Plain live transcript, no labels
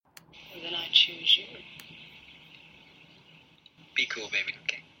choose you. Be cool, baby.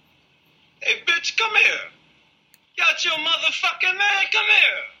 Okay. Hey, bitch, come here. Got your motherfucking man. Come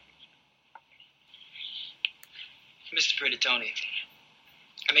here. Mr. Pretty Tony,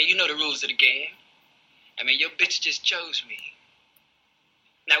 I mean, you know the rules of the game. I mean, your bitch just chose me.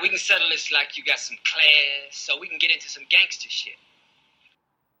 Now, we can settle this like you got some class, so we can get into some gangster shit.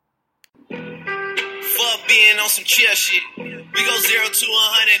 Fuck being on some chill shit. We go 0 to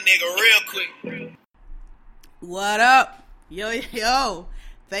 100, nigga, real quick. What up? Yo.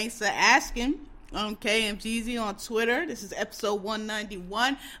 Thanks for asking. I'm KMGZ on Twitter. This is episode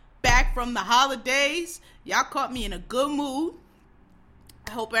 191. Back from the holidays. Y'all caught me in a good mood.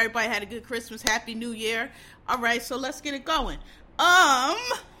 I hope everybody had a good Christmas. Happy New Year. Alright, so let's get it going.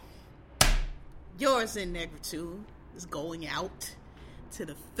 Yours in negritude is going out to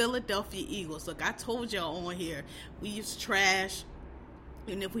the Philadelphia Eagles. Look, I told y'all on here, we used to trash,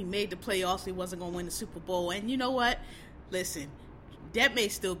 and if we made the playoffs, we wasn't going to win the Super Bowl. And you know what? Listen, that may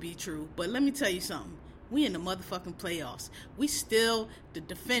still be true, but let me tell you something. We in the motherfucking playoffs. We still the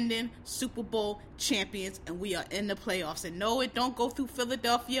defending Super Bowl champions, and we are in the playoffs. And no, it don't go through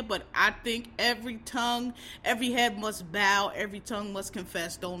Philadelphia, but I think every head must bow, every tongue must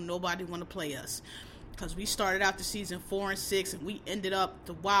confess. Don't nobody want to play us. Because we started out the season 4-6, and we ended up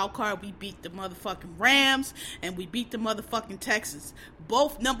the wild card. We beat the motherfucking Rams, and we beat the motherfucking Texans.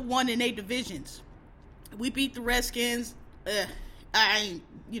 Both number one in their divisions. We beat the Redskins. I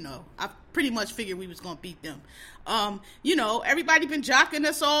pretty much figured we was going to beat them. Everybody been jocking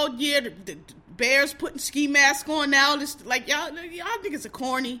us all year. The Bears putting ski masks on now. Just like, y'all think it's a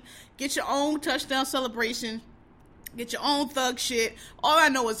corny. Get your own touchdown celebration. Get your own thug shit. All I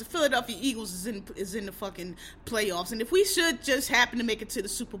know is the Philadelphia Eagles is in the fucking playoffs. And if we should just happen to make it to the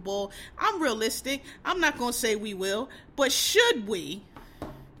Super Bowl, I'm realistic. I'm not going to say we will. But should we,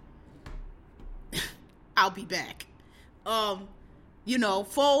 I'll be back.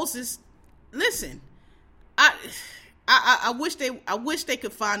 Foles is, listen, I wish they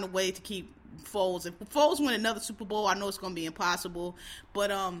could find a way to keep Foles. If Foles win another Super Bowl, I know it's going to be impossible,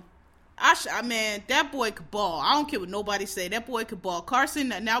 but, that boy could ball. I don't care what nobody say. That boy could ball.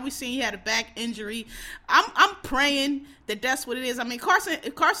 Carson, now we seen he had a back injury. I'm praying that that's what it is. I mean,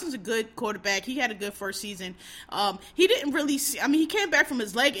 Carson's a good quarterback. He had a good first season. He didn't really he came back from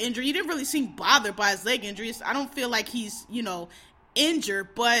his leg injury. He didn't really seem bothered by his leg injuries. I don't feel like he's, injured,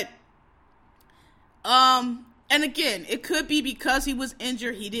 but, and again, it could be because he was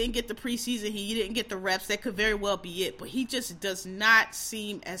injured. He didn't get the preseason. He didn't get the reps. That could very well be it. But he just does not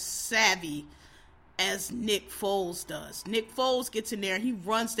seem as savvy as Nick Foles does. Nick Foles gets in there and he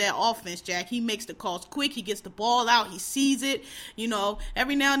runs that offense, Jack. He makes the calls quick. He gets the ball out. He sees it.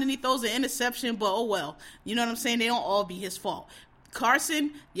 Every now and then he throws an interception, but oh well. You know what I'm saying? They don't all be his fault.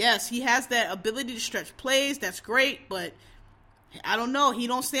 Carson, yes, he has that ability to stretch plays. That's great, but I don't know. He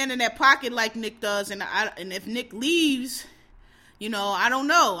don't stand in that pocket like Nick does, and if Nick leaves, I don't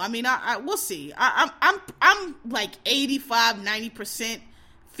know. I mean, we'll see. I'm like 85-90%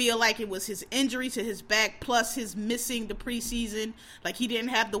 feel like it was his injury to his back plus his missing the preseason. Like he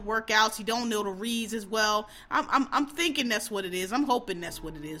didn't have the workouts. He don't know the reads as well. I'm thinking that's what it is. I'm hoping that's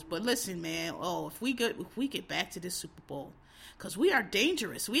what it is. But listen, man. If we get back to this Super Bowl, because we are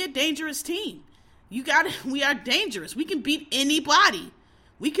dangerous. We a dangerous team. We are dangerous. We can beat anybody.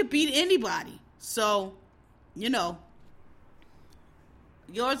 We could beat anybody. So, yours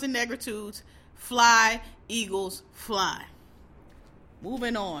in negritudes, fly, Eagles, fly.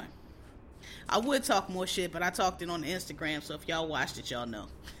 Moving on. I would talk more shit, but I talked it on the Instagram, so if y'all watched it, y'all know.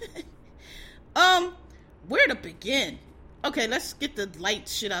 Where to begin? Okay, let's get the light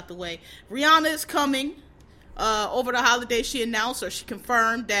shit out the way. Rihanna is coming. Over the holiday, she announced, or she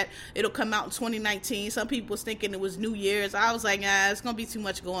confirmed that it'll come out in 2019. Some people was thinking it was New Year's. I was like, it's gonna be too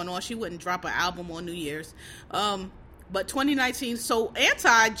much going on. She wouldn't drop an album on New Year's. But 2019. So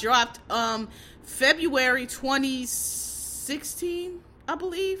Anti dropped February 2016, I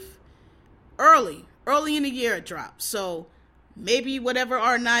believe. Early in the year it dropped. So maybe whatever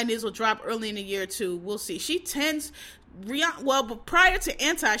R9 is will drop early in the year too. We'll see. She tends but prior to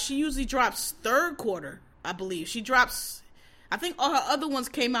Anti, she usually drops third quarter. I believe she drops. I think all her other ones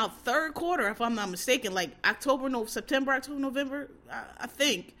came out third quarter, if I'm not mistaken, like September, October, November. I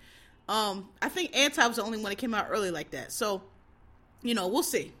think. I think Anti was the only one that came out early like that. So, we'll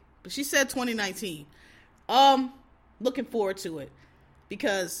see. But she said 2019. Looking forward to it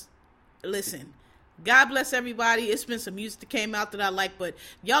because, listen, God bless everybody. It's been some music that came out that I like, but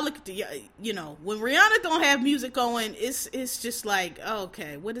y'all look at when Rihanna don't have music going, it's just like,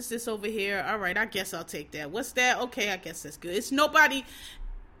 okay, what is this over here? All right, I guess I'll take that. What's that? Okay, I guess that's good. It's nobody.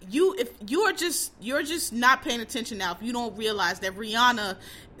 you're just not paying attention now if you don't realize that Rihanna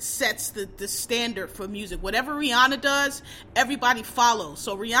sets the standard for music. Whatever Rihanna does, everybody follows.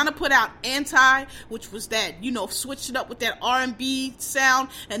 So Rihanna put out Anti, which was that, switched it up with that R&B sound,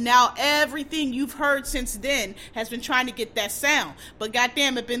 and now everything you've heard since then has been trying to get that sound. But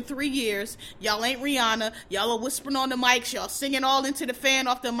goddamn, it's been 3 years. Y'all ain't Rihanna. Y'all are whispering on the mics. Y'all singing all into the fan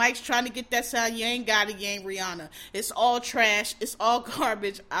off the mics trying to get that sound. You ain't got it. You ain't Rihanna. It's all trash. It's all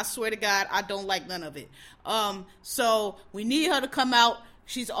garbage. I swear to God, I don't like none of it. So we need her to come out.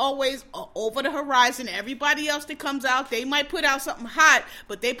 She's always over the horizon. Everybody else that comes out, they might put out something hot,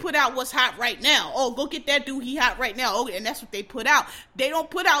 but they put out what's hot right now. Oh, go get that dude, he hot right now. Oh, and that's what they put out. They don't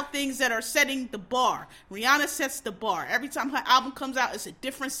put out things that are setting the bar. Rihanna sets the bar. Every time her album comes out, it's a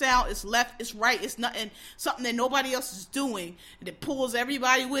different sound. It's left, it's right, it's nothing, something that nobody else is doing, and it pulls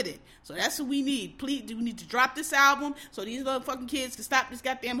everybody with it. So that's what we need. Please, we need to drop this album so these little fucking kids can stop this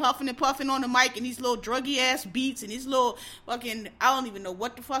goddamn huffing and puffing on the mic and these little druggy ass beats and these little fucking, I don't even know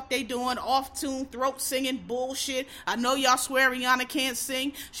what the fuck they doing, off tune, throat singing bullshit. I know y'all swear Rihanna can't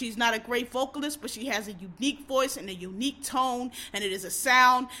sing. She's not a great vocalist, but she has a unique voice and a unique tone, and it is a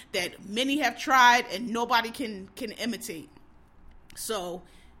sound that many have tried and nobody can imitate. So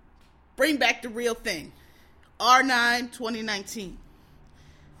bring back the real thing. R9 2019.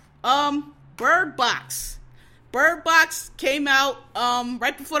 Bird Box. Bird Box came out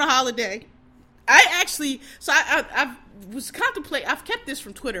right before the holiday. I was contemplating, I've kept this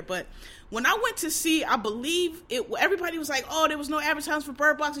from Twitter, but when I went to see, I believe everybody was like, oh, there was no advertising for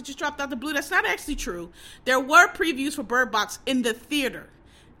Bird Box, it just dropped out the blue. That's not actually true. There were previews for Bird Box in the theater.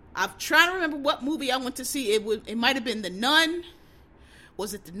 I'm trying to remember what movie I went to see. It might have been The Nun.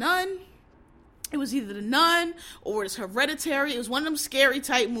 Was it The Nun? It was either The Nun or it's Hereditary. It was one of them scary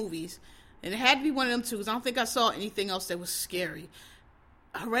type movies. And it had to be one of them two, because I don't think I saw anything else that was scary.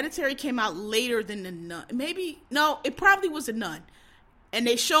 Hereditary came out later than The Nun. No, it probably was The Nun. And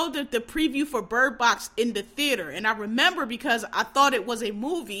they showed the preview for Bird Box in the theater. And I remember because I thought it was a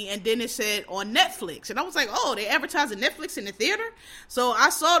movie, and then it said on Netflix. And I was like, oh, they advertising Netflix in the theater? So I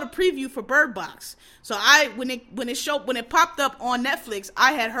saw the preview for Bird Box. So when it popped up on Netflix,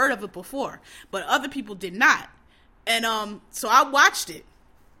 I had heard of it before, but other people did not. And so I watched it,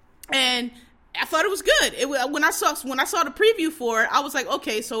 and I thought it was good. When I saw the preview for it, I was like,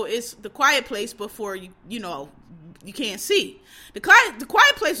 okay, so it's The Quiet Place before you can't see. The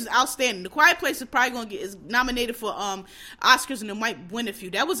Quiet Place was outstanding. The Quiet Place is probably is nominated for Oscars, and it might win a few.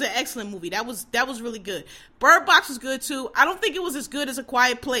 That was an excellent movie. That was really good. Bird Box was good too. I don't think it was as good as A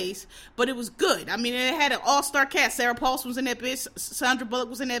Quiet Place, but it was good. I mean, it had an all-star cast. Sarah Paulson was in that bitch. Sandra Bullock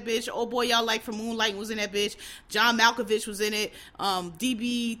was in that bitch. Old boy y'all like from Moonlight was in that bitch. John Malkovich was in it.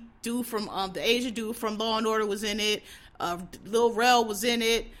 DB dude from the Asian dude from Law and Order was in it. Lil Rel was in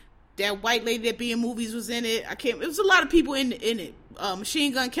it. That white lady that be in movies was in it. It was a lot of people in it.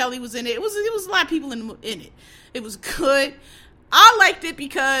 Machine Gun Kelly was in it. It was a lot of people in it. It was good. I liked it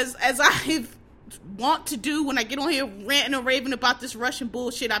because, as I want to do when I get on here ranting and raving about this Russian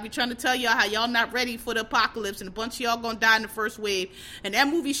bullshit, I be trying to tell y'all how y'all not ready for the apocalypse and a bunch of y'all gonna die in the first wave. And that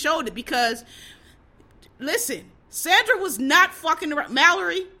movie showed it because, listen, Sandra was not fucking around.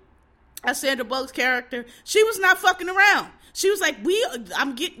 Mallory, that's Sandra Bullock's character, she was not fucking around. She was like,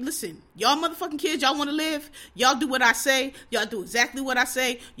 listen, y'all motherfucking kids, y'all want to live? Y'all do what I say. Y'all do exactly what I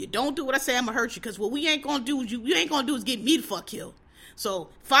say. You don't do what I say, I'm going to hurt you. Because what we ain't going to do, you ain't going to do is get me the fuck killed. So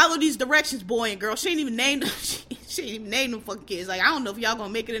follow these directions, boy and girl. She ain't even named them. She ain't even named them fucking kids. Like, I don't know if y'all going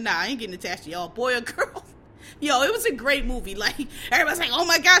to make it or not. I ain't getting attached to y'all, boy or girl. Yo, it was a great movie. Like, everybody's like, oh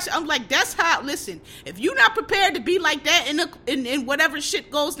my gosh. I'm like, that's how, listen, if you're not prepared to be like that in whatever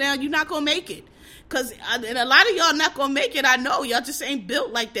shit goes down, you're not going to make it. Because a lot of y'all not gonna make it. I know y'all just ain't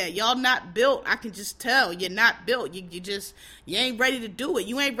built like that. Y'all not built. I can just tell you're not built. You ain't ready to do it.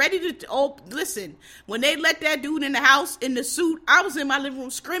 You ain't ready to. Listen, when they let that dude in the house in the suit, I was in my living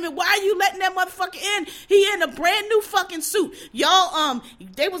room screaming, why are you letting that motherfucker in? He in a brand new fucking suit. Y'all,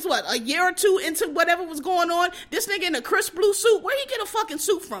 they was a year or two into whatever was going on. This nigga in a crisp blue suit. Where he get a fucking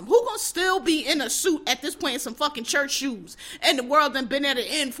suit from? Who gonna still be in a suit at this point in some fucking church shoes? And the world done been at an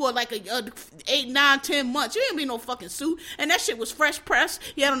end for like 8, 9, 10 months. You ain't be no fucking suit. And that shit was fresh pressed.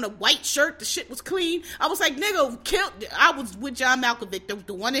 He had on a white shirt. The shit was clean. I was like, nigga, I was with John Malkovich,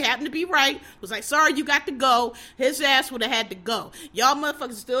 the one that happened to be right, was like, sorry, you got to go. His ass would have had to go. Y'all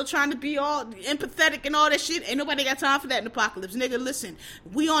motherfuckers still trying to be all empathetic and all that shit. Ain't nobody got time for that in the apocalypse. Nigga, listen,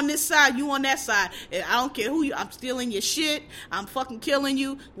 we on this side, you on that side. I don't care who you, I'm stealing your shit, I'm fucking killing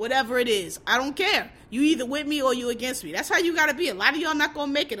you, whatever it is. I don't care. You either with me or you against me. That's how you gotta be. A lot of y'all not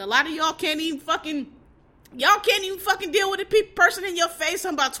gonna make it. A lot of y'all can't even fucking Y'all can't even fucking deal with a person in your face.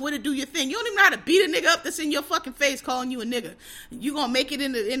 I'm about Twitter, do your thing. You don't even know how to beat a nigga up that's in your fucking face calling you a nigga. You gonna make it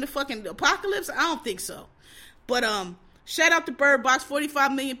in the fucking apocalypse? I don't think so. But shout out to Bird Box.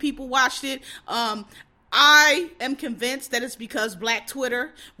 45 million people watched it. I am convinced that it's because Black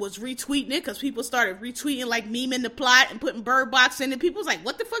Twitter was retweeting it, because people started retweeting, like, memeing the plot and putting Bird Box in it. People was like,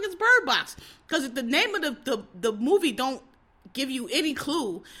 what the fuck is Bird Box? Because the name of the movie don't give you any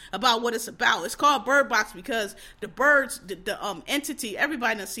clue about what it's about. It's called Bird Box because the birds, the entity,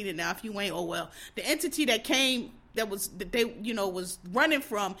 everybody done seen it now. If you ain't, oh well. The entity that they was running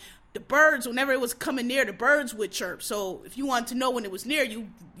from, the birds, whenever it was coming near, the birds would chirp. So if you wanted to know when it was near, you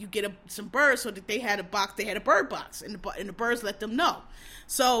get some birds, so that they had a box. They had a bird box, and the birds let them know.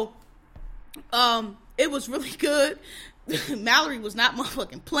 So it was really good. Mallory was not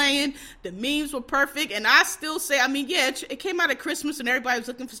motherfucking playing. The memes were perfect. And I still say, I mean, yeah, it came out at Christmas and everybody was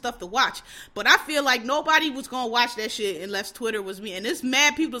looking for stuff to watch. But I feel like nobody was going to watch that shit unless Twitter was me. And this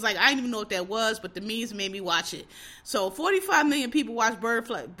mad people was like, I didn't even know what that was, but the memes made me watch it. So 45 million people watch Bird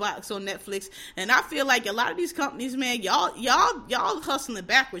Box on Netflix. And I feel like a lot of these companies, man, y'all hustling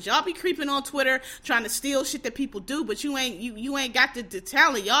backwards. Y'all be creeping on Twitter trying to steal shit that people do, but you ain't got the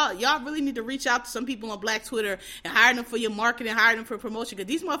talent. Y'all really need to reach out to some people on Black Twitter and hire them for your marketing, hire them for promotion, because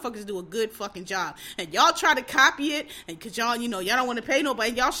these motherfuckers do a good fucking job. And y'all try to copy it, and because y'all don't want to pay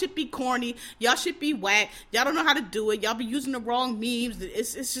nobody. Y'all should be corny. Y'all should be whack. Y'all don't know how to do it. Y'all be using the wrong memes.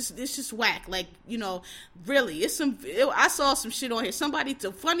 It's just whack. Like, really, I saw some shit on here.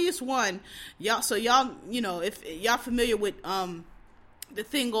 The funniest one, y'all. So y'all, if y'all familiar with the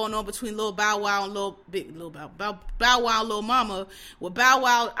thing going on between Lil Bow Wow and Bow Wow and Lil Mama. Well, Bow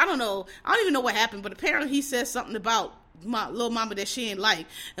Wow, I don't even know what happened, but apparently he said something about my Lil Mama that she ain't like,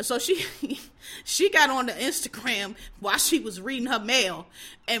 and so she got on the Instagram while she was reading her mail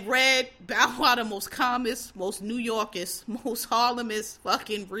and read Bow Wow the most calmest, most New Yorkest, most Harlemist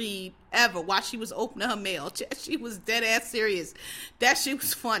fucking read ever while she was opening her mail. She was dead ass serious. That shit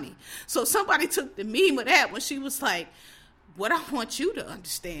was funny. So somebody took the meme of that when she was like, what I want you to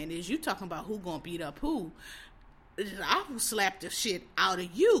understand is you talking about who gonna beat up who. I will slap the shit out of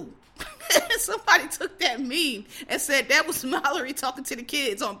you. Somebody took that meme and said that was Mallory talking to the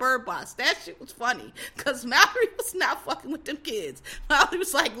kids on Bird Box. That shit was funny, because Mallory was not fucking with them kids. Mallory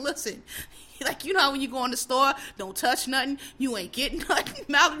was like, listen, like, how when you go in the store, don't touch nothing, you ain't getting nothing.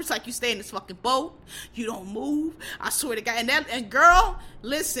 Mallory was like, you stay in this fucking boat, you don't move, I swear to God. And girl,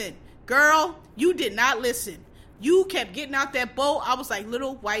 listen, you did not listen. You kept getting out that boat. I was like,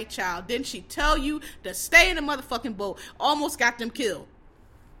 little white child. Didn't she tell you to stay in the motherfucking boat? Almost got them killed.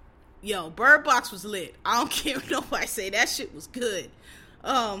 Yo, Bird Box was lit. I don't care what nobody say. That shit was good.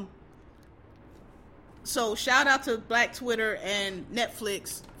 So shout out to Black Twitter and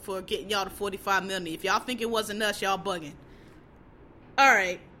Netflix for getting y'all to 45 million. If y'all think it wasn't us, y'all bugging. All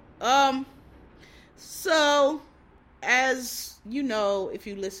right. So as you know, if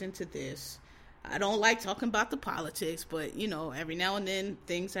you listen to this, I don't like talking about the politics, but, every now and then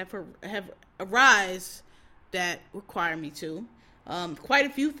things have arise that require me to. Quite a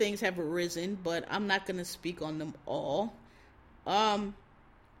few things have arisen, but I'm not going to speak on them all.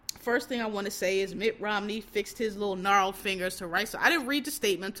 First thing I want to say is Mitt Romney fixed his little gnarled fingers to write. So I didn't read the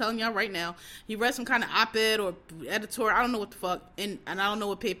statement. I'm telling y'all right now. He read some kind of op-ed or editorial. I don't know what the fuck. And I don't know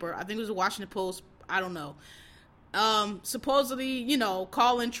what paper. I think it was the Washington Post. I don't know. Supposedly,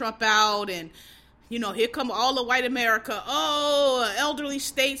 calling Trump out and, here come all of white America. Oh, elderly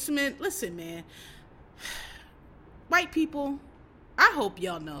statesman. Listen, man. White people, I hope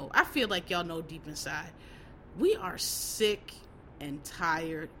y'all know. I feel like y'all know deep inside. We are sick and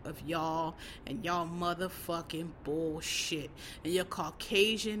tired of y'all and y'all motherfucking bullshit. And your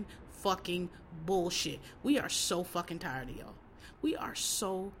Caucasian fucking bullshit. We are so fucking tired of y'all. We are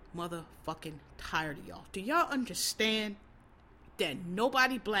so motherfucking tired of y'all. Do y'all understand that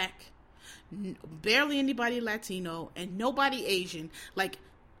nobody black, barely anybody Latino, and nobody Asian, like,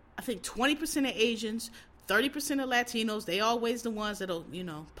 I think 20% of Asians, 30% of Latinos, they always the ones that'll,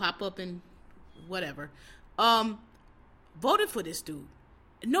 pop up and whatever, voted for this dude.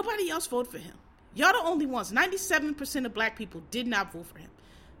 Nobody else voted for him. Y'all the only ones. 97% of black people did not vote for him.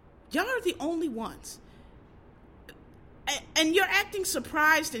 Y'all are the only ones. And you're acting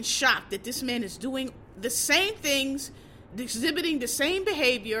surprised and shocked that this man is doing the same things, exhibiting the same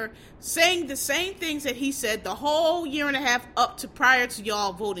behavior, saying the same things that he said the whole year and a half up to prior to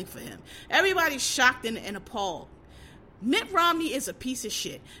y'all voting for him. Everybody's shocked and appalled. Mitt Romney is a piece of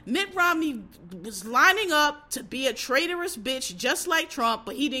shit. Mitt Romney was lining up to be a traitorous bitch just like Trump,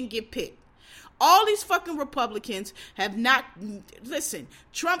 but he didn't get picked. All these fucking Republicans have not... Listen,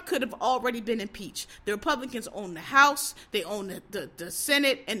 Trump could have already been impeached. The Republicans own the House, they own the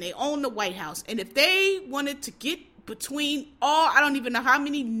Senate, and they own the White House. And if they wanted to get between I don't even know how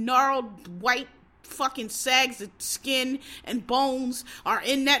many gnarled white fucking sags of skin and bones are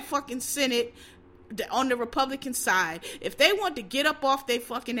in that fucking Senate on the Republican side, if they want to get up off their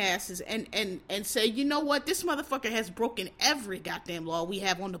fucking asses and say, you know what, this motherfucker has broken every goddamn law we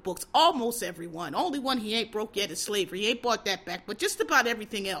have on the books, almost every one. Only one he ain't broke yet is slavery. He ain't bought that back, but just about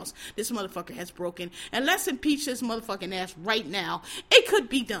everything else this motherfucker has broken. And let's impeach this motherfucking ass right now. It could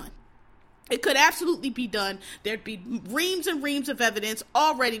be done. It could absolutely be done. There'd be reams and reams of evidence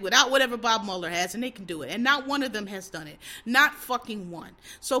already without whatever Bob Mueller has, and they can do it. And not one of them has done it. Not fucking one.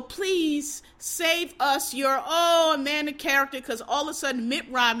 So please save us your, a man of character, because all of a sudden Mitt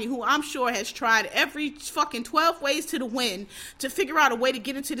Romney, who I'm sure has tried every fucking 12 ways to the wind to figure out a way to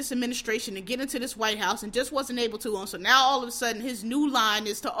get into this administration and get into this White House and just wasn't able to. And so now all of a sudden his new line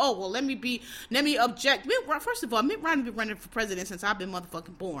is to, let me object. First of all, Mitt Romney been running for president since I've been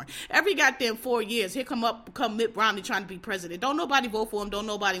motherfucking born. Every goddamn 4 years, here come Mitt Romney trying to be president. Don't nobody vote for him. Don't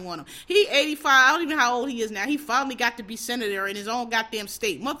nobody want him. He 85. I don't even know how old he is now. He finally got to be senator in his own goddamn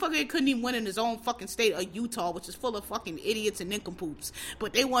state. Motherfucker couldn't even win in his own fucking state of Utah, which is full of fucking idiots and nincompoops.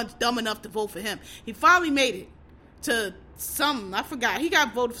 But they weren't dumb enough to vote for him. He finally made it to something. I forgot. He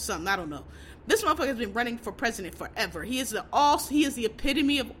got voted for something. I don't know. This motherfucker has been running for president forever. He is the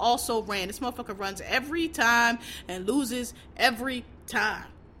epitome of also ran. This motherfucker runs every time and loses every time.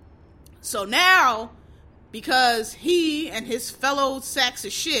 So now, because he and his fellow sacks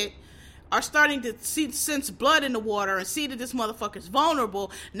of shit are starting to sense blood in the water and see that this motherfucker's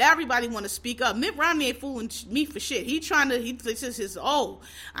vulnerable, now everybody want to speak up. Mitt Romney ain't fooling me for shit. He says,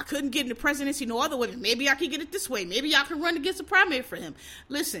 I couldn't get in the presidency no other way. Maybe I can get it this way. Maybe I can run against a primary for him.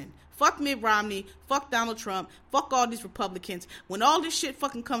 Listen, fuck Mitt Romney, fuck Donald Trump, fuck all these Republicans. When all this shit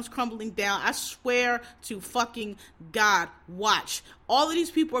fucking comes crumbling down, I swear to fucking God, watch. All of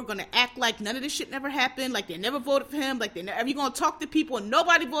these people are going to act like none of this shit never happened, like they never voted for him, like you're going to talk to people and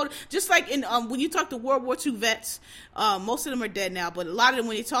nobody voted. Just like in when you talk to World War II vets, most of them are dead now, but a lot of them,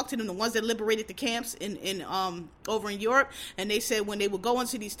 when you talk to them, the ones that liberated the camps in over in Europe, and they said when they would go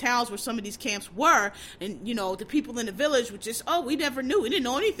into these towns where some of these camps were, and the people in the village would just, we never knew, we didn't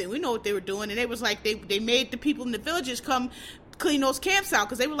know anything, we know what they were doing, and they was like, they made the people in the villages come clean those camps out,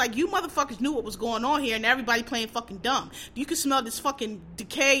 because they were like, you motherfuckers knew what was going on here, and everybody playing fucking dumb. You can smell this fucking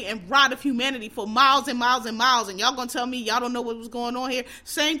decay and rot of humanity for miles and miles and miles, and y'all gonna tell me y'all don't know what was going on here?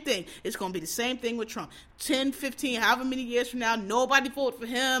 Same thing. It's gonna be the same thing with Trump. 10, 15, however many years from now, nobody voted for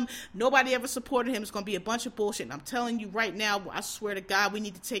him, nobody ever supported him. It's gonna be a bunch of bullshit, and I'm telling you right now, I swear to God, we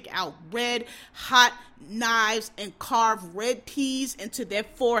need to take out red hot knives and carve red T's into their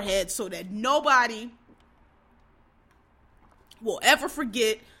foreheads so that nobody will ever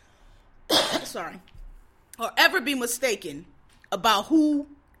forget, or ever be mistaken about who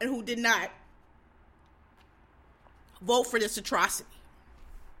and who did not vote for this atrocity.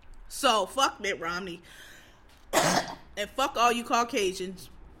 So, fuck Mitt Romney, and fuck all you Caucasians,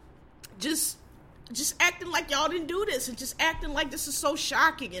 just acting like y'all didn't do this, and just acting like this is so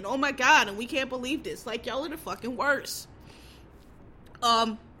shocking, and oh my God, and we can't believe this, like y'all are the fucking worst.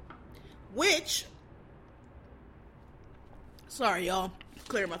 Sorry, y'all.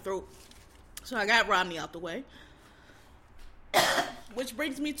 Clear my throat. So I got Romney out the way. Which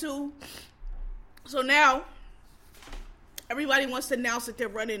brings me to... So now, everybody wants to announce that they're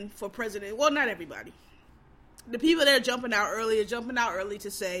running for president. Well, not everybody. The people that are jumping out early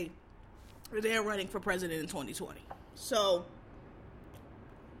to say they're running for president in 2020. So...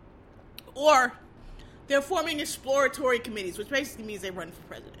 Or they're forming exploratory committees, which basically means they're running for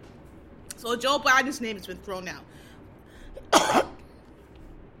president. So Joe Biden's name has been thrown out.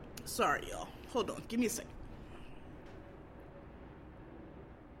 Sorry, y'all. Hold on. Give me a second.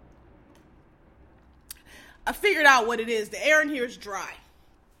 I figured out what it is. The air in here is dry.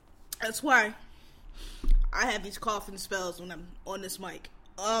 That's why I have these coughing spells when I'm on this mic.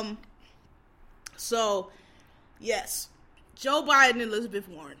 So, yes. Joe Biden and Elizabeth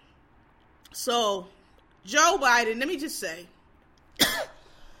Warren. So, Joe Biden, let me just say.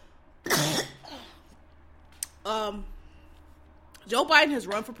 Joe Biden has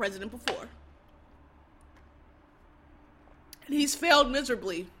run for president before. And he's failed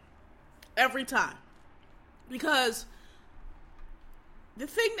miserably every time. Because the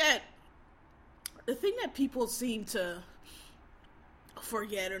thing that people seem to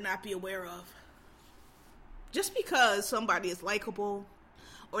forget or not be aware of, just because somebody is likable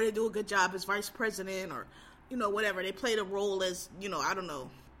or they do a good job as vice president or, whatever, they played a role as, I don't know,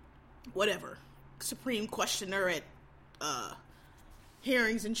 whatever. Supreme Questioner at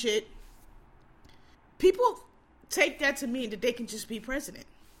hearings and shit. People take that to mean that they can just be president.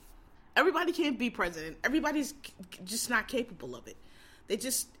 Everybody can't be president. Everybody's just not capable of it.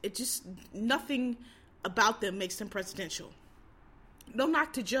 Nothing about them makes them presidential. No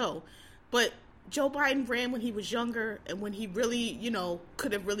knock to Joe, but Joe Biden ran when he was younger and when he really,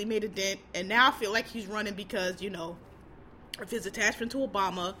 could have really made a dent. And now I feel like he's running because, of his attachment to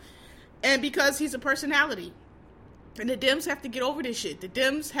Obama and because he's a personality. And the Dems have to get over this shit. The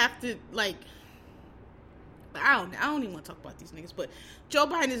Dems have to, I don't even want to talk about these niggas, but Joe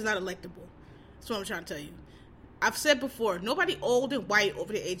Biden is not electable. That's what I'm trying to tell you. I've said before, nobody old and white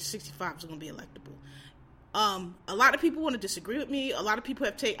over the age of 65 is going to be electable. A lot of people want to disagree with me. A lot of people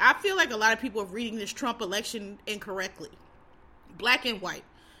I feel like a lot of people are reading this Trump election incorrectly. Black and white.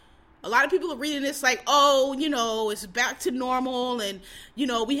 A lot of people are reading this like, it's back to normal and,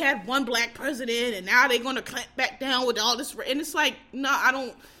 we had one black president and now they're going to clamp back down with all this. And it's like, no, I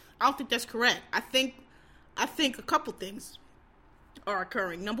don't think that's correct. I think a couple things are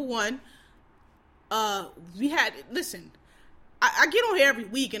occurring. Number one, I get on here every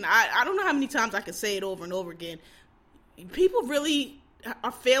week, and I don't know how many times I can say it over and over again. People really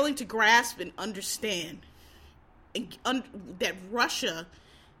are failing to grasp and understand that Russia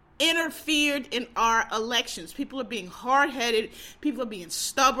interfered in our elections. People are being hard-headed, people are being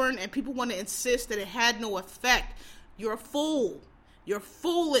stubborn, and people want to insist that it had no effect. You're a fool. You're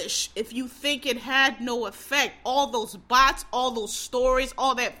foolish if you think it had no effect. All those bots, all those stories,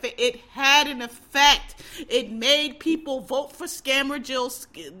 all that, it had an effect. It made people vote for scammer Jill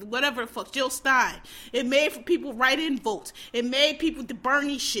Stein. It made people write in votes. It made people do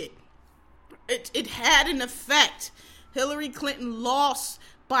Bernie shit. It had an effect. Hillary Clinton lost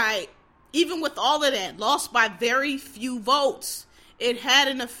even with all of that, lost by very few votes. It had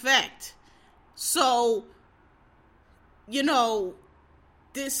an effect. So,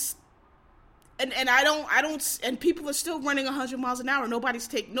 this, and and people are still running 100 miles an hour.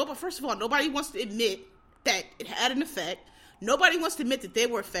 First of all, nobody wants to admit that it had an effect. Nobody wants to admit that they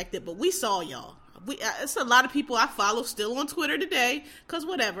were affected, but we saw y'all. It's a lot of people I follow still on Twitter today, because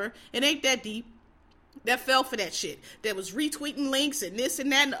whatever, it ain't that deep, that fell for that shit. That was retweeting links and this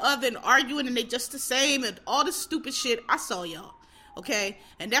and that and the other and arguing and they just the same and all this stupid shit. I saw y'all, okay?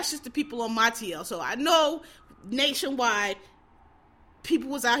 And that's just the people on my TL. So I know nationwide, people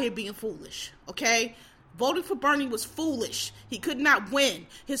was out here being foolish, okay? Voting for Bernie was foolish. He could not win.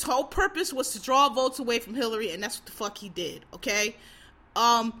 His whole purpose was to draw votes away from Hillary, and that's what the fuck he did, okay?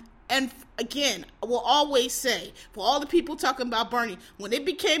 And again, I will always say, for all the people talking about Bernie, when it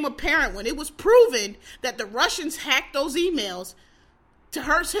became apparent, when it was proven that the Russians hacked those emails to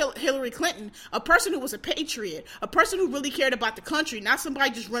hurt Hillary Clinton, a person who was a patriot, a person who really cared about the country, not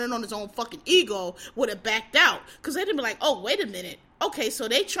somebody just running on his own fucking ego, would have backed out. Because they'd be like, oh, wait a minute. Okay, so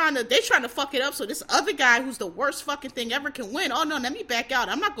they trying to fuck it up so this other guy who's the worst fucking thing ever can win. Oh, no, let me back out.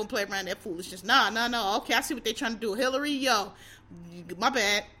 I'm not going to play around that foolishness. No. Okay, I see what they trying to do. Hillary, yo, my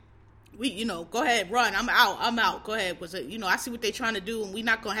bad. Go ahead, run. I'm out. Go ahead. I see what they trying to do and we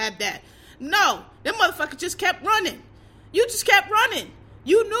not going to have that. No, them motherfuckers just kept running. You just kept running.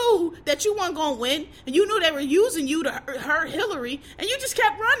 You knew that you weren't going to win, and you knew they were using you to hurt Hillary, and you just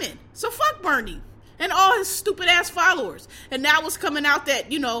kept running. So fuck Bernie and all his stupid-ass followers. And now it's coming out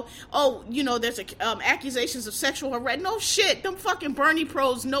that, there's accusations of sexual harassment. No shit. Them fucking Bernie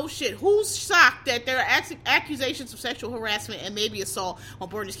pros, no shit. Who's shocked that there are accusations of sexual harassment and maybe assault on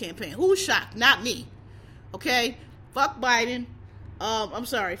Bernie's campaign? Who's shocked? Not me. Okay? Fuck Biden. I'm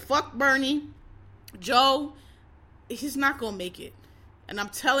sorry. Fuck Bernie. Joe, he's not going to make it. And I'm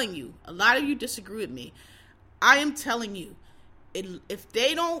telling you, a lot of you disagree with me. I am telling you, if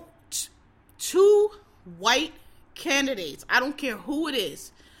they don't, two white candidates, I don't care who it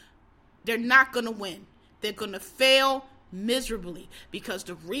is, they're not going to win. They're going to fail miserably. Because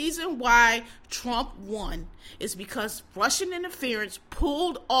the reason why Trump won is because Russian interference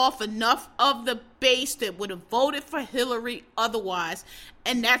pulled off enough of the base that would have voted for Hillary otherwise,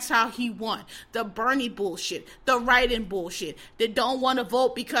 and that's how he won. The Bernie bullshit, the write-in bullshit, they don't want to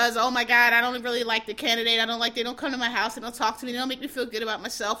vote because, oh my God, I don't really like the candidate, they don't come to my house, they don't talk to me, they don't make me feel good about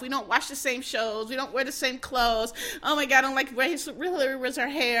myself, we don't watch the same shows, we don't wear the same clothes, oh my God, I don't like where Hillary wears her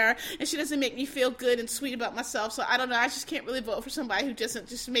hair, and she doesn't make me feel good and sweet about myself, so I don't know, I just can't really vote for somebody who doesn't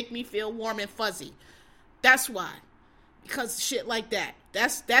just make me feel warm and fuzzy. That's why. Because shit like that.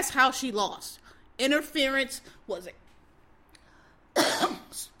 That's how she lost. Interference was a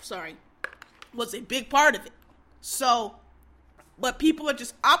big part of it. So, but people are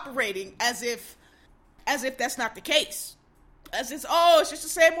just operating as if that's not the case. as it's just the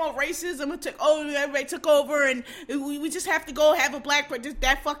same old racism. Everybody took over, and we just have to go have a black person.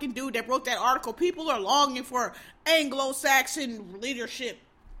 That fucking dude that wrote that article. People are longing for Anglo-Saxon leadership.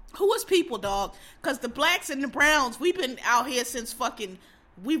 Who is people, dog? Because the blacks and the browns, we've been out here since fucking,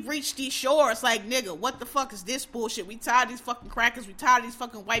 we've reached these shores. Like, nigga, what the fuck is this bullshit? We tired of these fucking crackers. We tired of these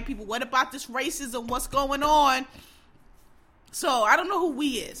fucking white people. What about this racism? What's going on? So, I don't know who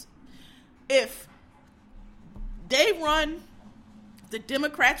we is. If they run, the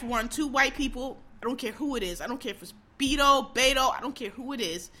Democrats run 2 white people, I don't care who it is. I don't care if it's Beto, I don't care who it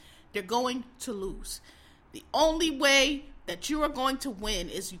is. They're going to lose. The only way that you are going to win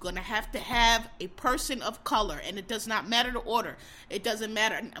is you're going to have a person of color, and it does not matter the order. It doesn't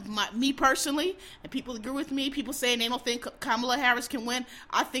matter. Me personally, and people agree with me, people saying they don't think Kamala Harris can win.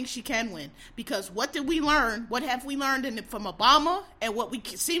 I think she can win, because what did we learn? What have we learned from Obama, and what we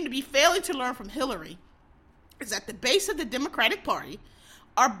seem to be failing to learn from Hillary, is at the base of the Democratic Party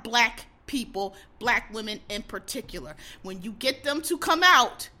are black people, black women in particular. When you get them to come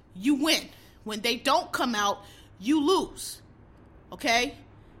out, you win. When they don't come out, you lose. Okay?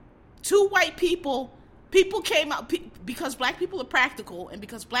 2 white people came out because black people are practical, and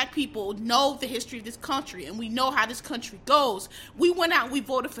because black people know the history of this country, and we know how this country goes. We went out and we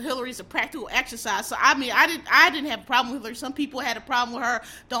voted for Hillary as a practical exercise. So I mean, I didn't have a problem with Hillary. Some people had a problem with her,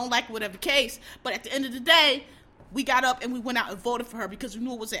 don't like whatever case. But at the end of the day, we got up and we went out and voted for her because we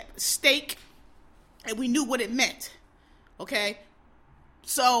knew it was at stake, and we knew what it meant. Okay?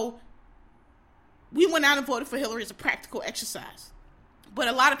 So we went out and voted for Hillary as a practical exercise. But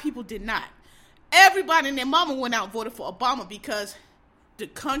a lot of people did not. Everybody and their mama went out and voted for Obama because the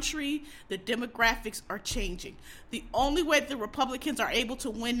country, the demographics are changing. The only way the Republicans are able to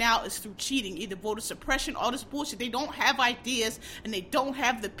win now is through cheating, either voter suppression, all this bullshit. They don't have ideas, and they don't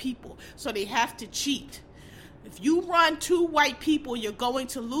have the people, so they have to cheat. If you run 2 white people, you're going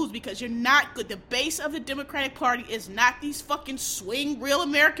to lose because you're not good. The base of the Democratic Party is not these fucking swing real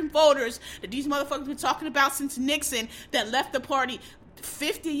American voters that these motherfuckers been talking about since Nixon, that left the party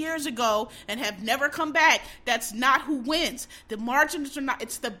 50 years ago and have never come back. That's not who wins. The margins are not,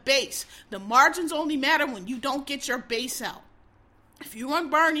 it's the base. The margins only matter when you don't get your base out. If you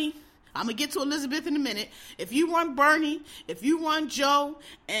run Bernie, I'm going to get to Elizabeth in a minute. If you run Bernie, if you run Joe,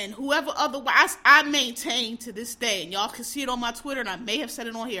 and whoever otherwise, I maintain to this day, and y'all can see it on my Twitter, and I may have said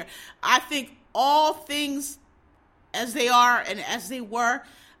it on here, I think all things as they are and as they were,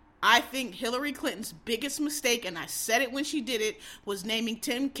 I think Hillary Clinton's biggest mistake, and I said it when she did it, was naming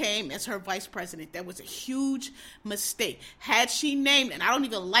Tim Kaine as her vice president. That was a huge mistake. Had she named, and I don't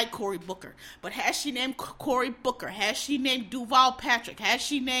even like Cory Booker, but had she named Cory Booker, had she named Duval Patrick, had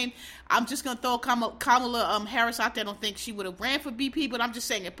she named, I'm just going to throw Kamala Harris out there. I don't think she would have ran for BP, but I'm just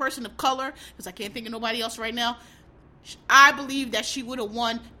saying a person of color, because I can't think of nobody else right now, I believe that she would have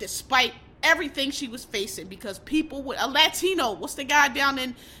won despite everything she was facing, because people with a Latino, what's the guy down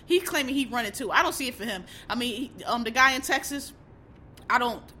in, he's claiming he'd run it too. I don't see it for him. I mean, the guy in Texas, I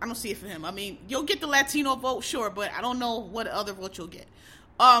don't see it for him. I mean, you'll get the Latino vote, sure, but I don't know what other vote you'll get.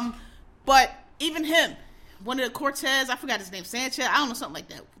 But even him, one of the Cortez, I forgot his name, Sanchez, I don't know, something like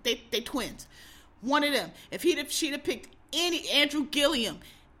that. They twins. One of them. If she'd have picked any Andrew Gilliam,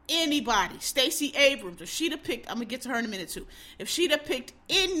 anybody, Stacey Abrams, if she'd have picked, I'm going to get to her in a minute too, if she'd have picked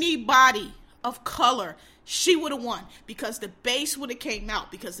anybody of color, she would have won, because the base would have came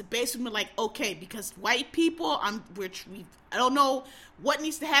out, because the base would have been like, okay, because white people, I don't know what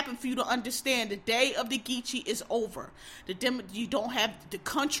needs to happen for you to understand the day of the Geechee is over. You don't have, the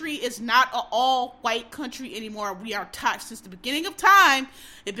country is not an all white country anymore. We are tired, since the beginning of time,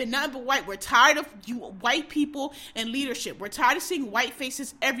 it's been nothing but white. We're tired of you white people in leadership. We're tired of seeing white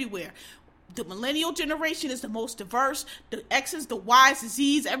faces everywhere. The millennial generation is the most diverse. The X's, the Y's, the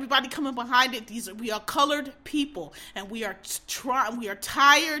Z's, everybody coming behind it. We are colored people, and we are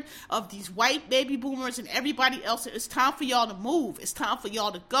tired of these white baby boomers and everybody else. It's time for y'all to move. It's time for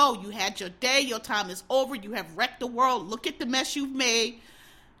y'all to go. You had your day. Your time is over. You have wrecked the world. Look at the mess you've made.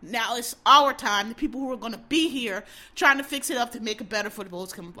 Now it's our time. The people who are going to be here trying to fix it up to make it better for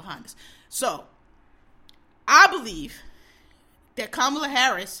those coming behind us. So, I believe that Kamala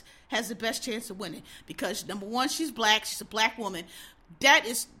Harris has the best chance of winning, because number one, she's black, she's a black woman.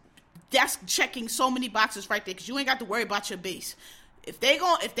 That's checking so many boxes right there, because you ain't got to worry about your base. If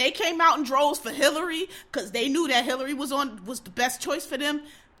they came out in droves for Hillary because they knew that Hillary was the best choice for them,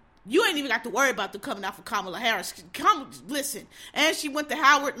 you ain't even got to worry about them coming out for Kamala Harris. Listen, and she went to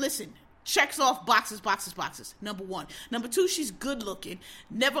Howard. Listen, checks off boxes. Number one. Number two, she's good looking.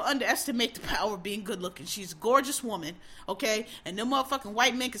 Never underestimate the power of being good looking. She's a gorgeous woman, okay? And them motherfucking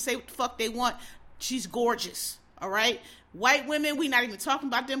white men can say what the fuck they want. She's gorgeous, All right? White women, we're not even talking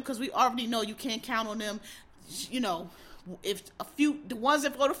about them because we already know you can't count on them. You know, if the ones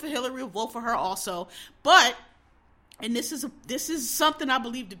that voted for Hillary will vote for her also. But, and this is something I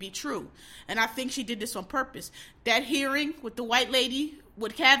believe to be true. And I think she did this on purpose. That hearing with the white lady,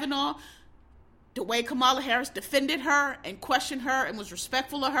 with Kavanaugh, the way Kamala Harris defended her and questioned her and was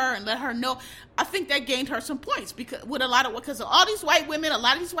respectful of her and let her know, I think that gained her some points because of all these white women, a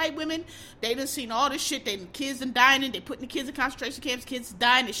lot of these white women, they done seen all this shit. They kids and dying, they putting the kids in concentration camps, kids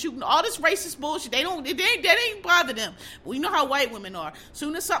dying, they shooting all this racist bullshit. That ain't bother them. But we know how white women are.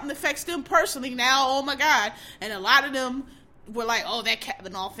 Soon as something affects them personally, now, oh my God, and a lot of them were like, oh, that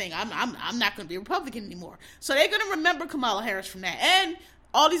Kavanaugh thing, I'm not going to be a Republican anymore. So they're going to remember Kamala Harris from that. And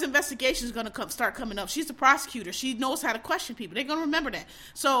all these investigations are going to start coming up. She's the prosecutor. She knows how to question people. They're going to remember that.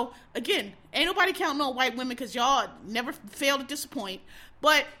 So, again, ain't nobody counting on white women because y'all never fail to disappoint.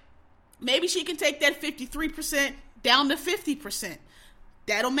 But maybe she can take that 53% down to 50%.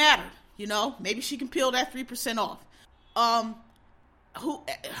 That'll matter, you know. Maybe she can peel that 3% off.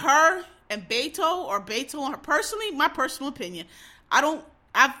 Her and Beto, personally, my personal opinion,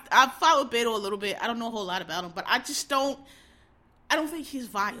 I've followed Beto a little bit. I don't know a whole lot about him, but I don't think he's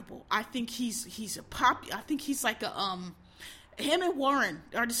viable. I think he's I think he's like him and Warren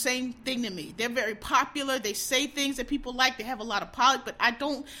are the same thing to me. They're very popular. They say things that people like. They have a lot of politics,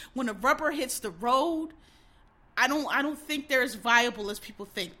 but when the rubber hits the road, I don't think they're as viable as people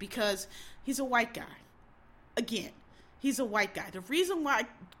think because he's a white guy. Again, he's a white guy. The reason why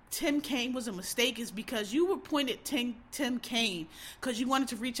Tim Kaine was a mistake is because you appointed Tim Kaine because you wanted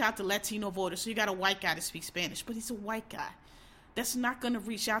to reach out to Latino voters, so you got a white guy to speak Spanish, but he's a white guy. That's not going to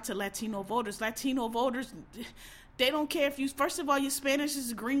reach out to Latino voters. Latino voters, they don't care if you, first of all, your Spanish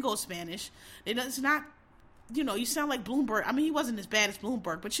is gringo Spanish. It's not, you know, you sound like Bloomberg. I mean, he wasn't as bad as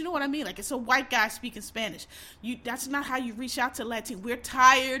Bloomberg, but you know what I mean? Like, it's a white guy speaking Spanish. That's not how you reach out to Latinos. We're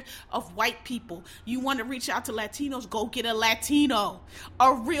tired of white people. You want to reach out to Latinos, go get a Latino.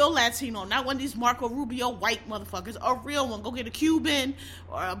 A real Latino. Not one of these Marco Rubio white motherfuckers. A real one. Go get a Cuban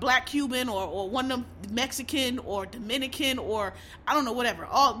or a black Cuban or one of them Mexican or Dominican or, I don't know, whatever.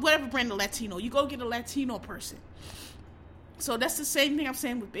 Whatever brand of Latino. You go get a Latino person. So that's the same thing I'm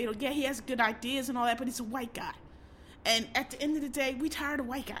saying with Beto. Yeah, he has good ideas and all that, but he's a white guy. And at the end of the day, we tired of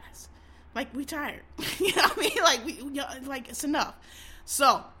white guys. Like, we tired. You know what I mean? Like, it's enough.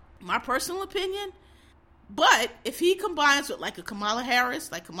 So, my personal opinion, but if he combines with like a Kamala Harris,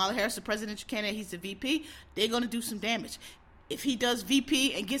 the presidential candidate, he's the VP, they're going to do some damage. If he does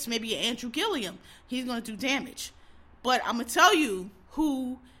VP and gets maybe an Andrew Gilliam, he's going to do damage. But I'm going to tell you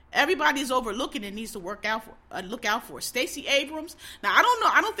who everybody's overlooking and needs to look out for. Stacey Abrams. Now, I don't know.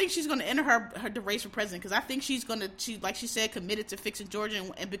 I don't think she's going to enter the race for president because I think she's like she said, committed to fixing Georgia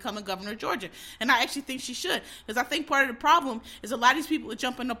and becoming governor of Georgia. And I actually think she should because I think part of the problem is a lot of these people are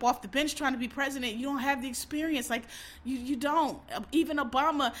jumping up off the bench trying to be president. You don't have the experience. Like, you don't. Even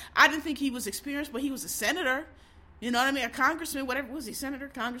Obama, I didn't think he was experienced, but he was a senator. You know what I mean? A congressman, whatever. Was he senator,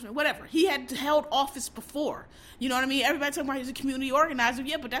 congressman, whatever. He had held office before. You know what I mean? Everybody talking about he's a community organizer.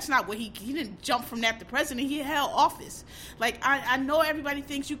 Yeah, but that's not what he didn't jump from that to president. He held office. Like, I know everybody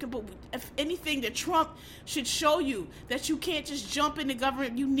thinks you can, but if anything, that Trump should show you that you can't just jump into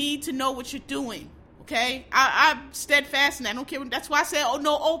government. You need to know what you're doing. Okay? I'm steadfast in that. I don't care. That's why I said, oh,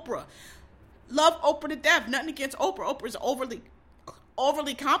 no, Oprah. Love Oprah to death. Nothing against Oprah. Oprah is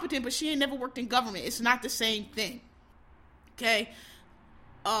overly competent, but she ain't never worked in government. It's not the same thing. Okay,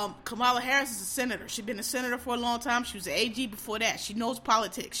 Kamala Harris is a senator. She's been a senator for a long time. She was an AG before that. She knows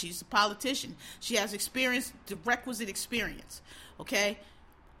politics. She's a politician. She has experience, the requisite experience. Okay,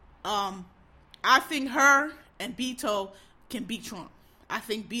 I think her and Beto can beat Trump. I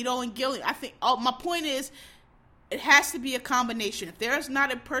think Beto and Gilliam. My point is, it has to be a combination. If there is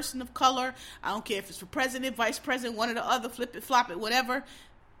not a person of color, I don't care if it's for president, vice president, one or the other, flip it, flop it, whatever.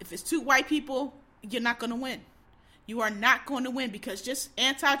 If it's two white people, you're not going to win. You are not going to win because just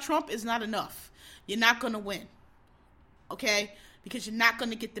anti-Trump is not enough. You're not going to win. Okay? Because you're not going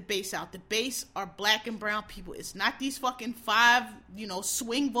to get the base out. The base are black and brown people. It's not these fucking 5,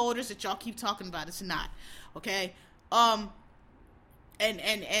 swing voters that y'all keep talking about. It's not. Okay? And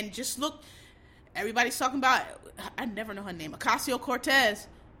just look, everybody's talking about, I never know her name, Ocasio-Cortez.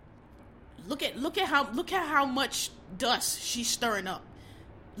 Look at how much dust she's stirring up.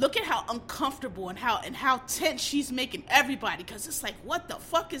 Look at how uncomfortable and how tense she's making everybody, because it's like, what the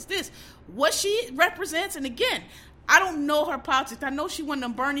fuck is this? What she represents, and again, I don't know her politics. I know she one of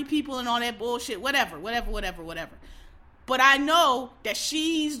them Bernie people and all that bullshit, whatever. But I know that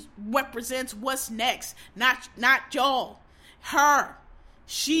she represents what's next, not y'all. Her.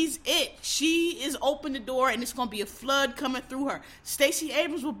 She's it. She is open the door, and it's going to be a flood coming through her. Stacey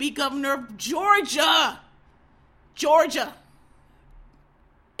Abrams will be governor of Georgia. Georgia.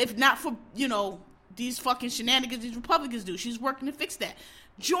 If not for, these fucking shenanigans these Republicans do. She's working to fix that.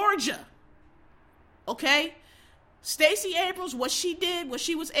 Georgia. Okay? Stacey Abrams, what she did, what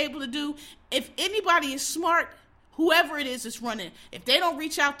she was able to do, if anybody is smart, whoever it is that's running, if they don't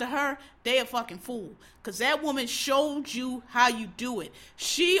reach out to her, they a fucking fool. Because that woman showed you how you do it.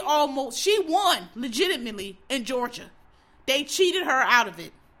 She won legitimately in Georgia. They cheated her out of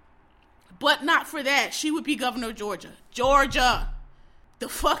it. But not for that. She would be governor of Georgia. Georgia. The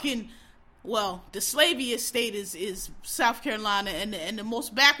slaviest state is South Carolina, and the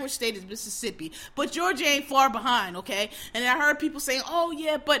most backward state is Mississippi. But Georgia ain't far behind, okay? And I heard people saying, oh,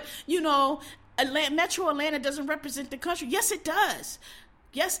 yeah, but, Metro Atlanta doesn't represent the country. Yes, it does.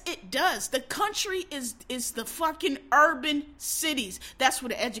 Yes, it does. The country is the fucking urban cities. That's where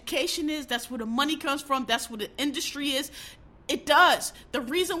the education is. That's where the money comes from. That's where the industry is. It does. The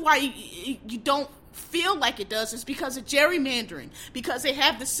reason why you don't feel like it does is because of gerrymandering, because they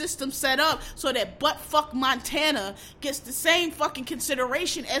have the system set up so that buttfuck Montana gets the same fucking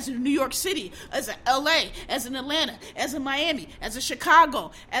consideration as in New York City, as in LA, as in Atlanta, as in Miami, as in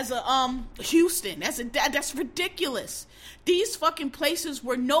Chicago, as in Houston. That's ridiculous. These fucking places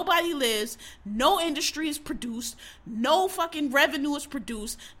where nobody lives, no industry is produced, no fucking revenue is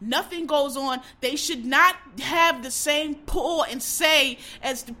produced, nothing goes on. They should not have the same pull and say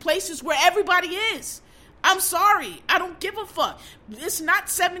as the places where everybody is. I'm sorry. I don't give a fuck. It's not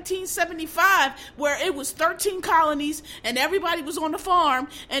 1775 where it was 13 colonies and everybody was on the farm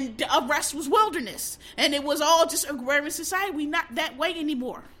and the rest was wilderness. And it was all just agrarian society. We're not that way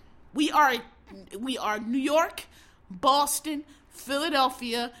anymore. We are New York, Boston,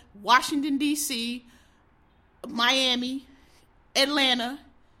 Philadelphia, Washington, D.C., Miami, Atlanta,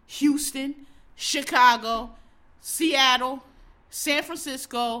 Houston, Chicago, Seattle, San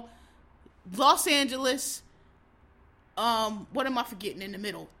Francisco, Los Angeles, what am I forgetting in the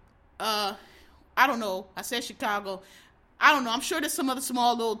middle? I don't know. I said Chicago. I don't know. I'm sure there's some other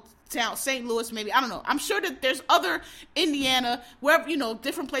small little town, St. Louis maybe. I don't know. I'm sure that there's other Indiana, wherever,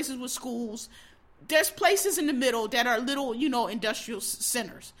 different places with schools. There's places in the middle that are little, industrial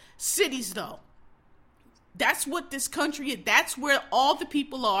centers. Cities, though. That's what this country is. That's where all the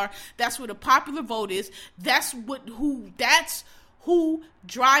people are. That's where the popular vote is. That's who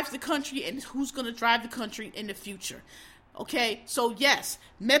drives the country and who's going to drive the country in the future. Okay, so yes,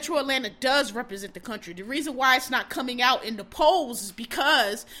 Metro Atlanta does represent the country. The reason why it's not coming out in the polls is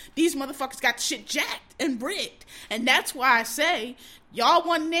because these motherfuckers got shit jacked and rigged. And that's why I say, y'all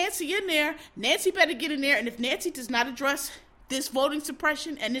want Nancy in there. Nancy better get in there. And if Nancy does not address this voting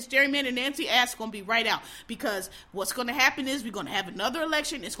suppression and this gerrymander, Nancy ass is going to be right out. Because what's going to happen is we're going to have another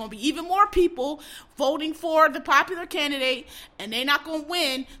election. It's going to be even more people voting for the popular candidate, and they're not going to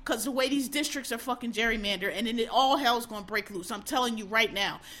win because the way these districts are fucking gerrymandered, and then all hell's going to break loose. I'm telling you right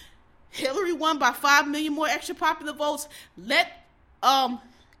now. Hillary won by 5 million more extra popular votes. Let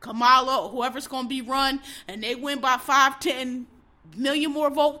Kamala or whoever's going to be run, and they win by 5-10 million more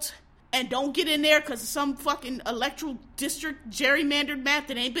votes. And don't get in there because of some fucking electoral district gerrymandered map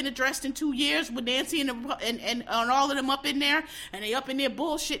that ain't been addressed in 2 years with Nancy and all of them up in there. And they up in there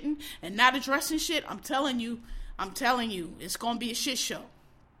bullshitting and not addressing shit. I'm telling you, it's going to be a shit show.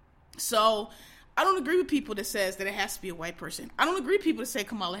 So, I don't agree with people that says that it has to be a white person. I don't agree with people that say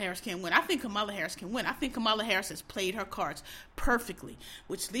Kamala Harris can't win. I think Kamala Harris can win. I think Kamala Harris has played her cards perfectly,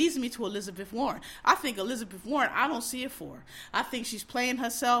 which leads me to Elizabeth Warren. I think Elizabeth Warren, I don't see it for her. I think she's playing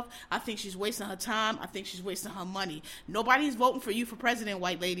herself. I think she's wasting her time. I think she's wasting her money. Nobody's voting for you for president,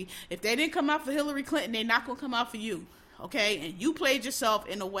 white lady. If they didn't come out for Hillary Clinton, they're not going to come out for you. Okay, and you played yourself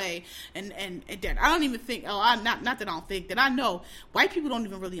in a way, and that I don't even think. Not that I don't think that I know. White people don't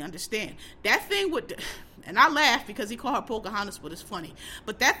even really understand that thing with. And I laugh because he called her Pocahontas, but it's funny.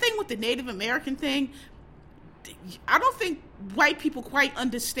 But that thing with the Native American thing, I don't think white people quite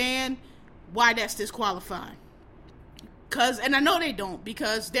understand why that's disqualifying. And I know they don't,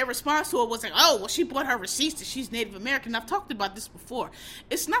 because their response to it was like, oh, well, she brought her receipts that she's Native American. I've talked about this before.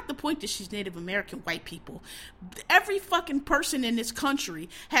 It's not the point that she's Native American, white people. Every fucking person in this country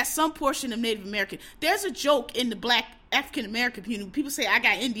has some portion of Native American. There's a joke in the black African American community. People say, I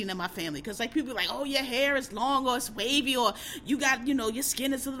got Indian in my family. Because people are like, oh, your hair is long or it's wavy, or you got, your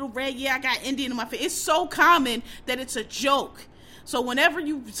skin is a little red. Yeah, I got Indian in my family. It's so common that it's a joke. So whenever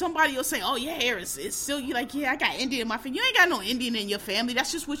somebody will say, oh, your hair is still, you're like, yeah, I got Indian in my family. You ain't got no Indian in your family.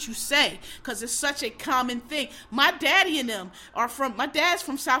 That's just what you say, because it's such a common thing. My daddy and them my dad's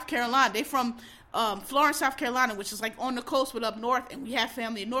from South Carolina. They from Florence, South Carolina, which is like on the coast but up north, and we have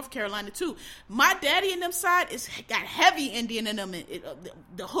family in North Carolina too. My daddy and them side got heavy Indian in them.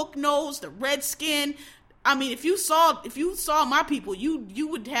 The hook nose, the red skin. I mean, if you saw my people, you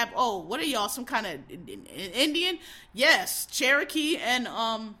would have, oh, what are y'all, some kind of Indian? Yes, Cherokee, and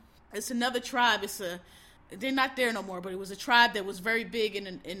it's another tribe. They're not there no more, but it was a tribe that was very big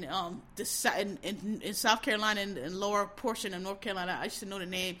in South Carolina and lower portion of North Carolina. I used to know the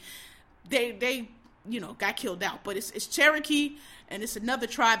name. They got killed out, but it's Cherokee, and it's another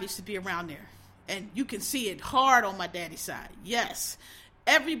tribe used to be around there, and you can see it hard on my daddy's side. Yes,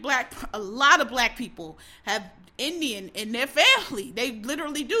 a lot of black people have Indian in their family. They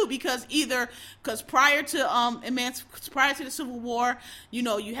literally do, because prior to the Civil War,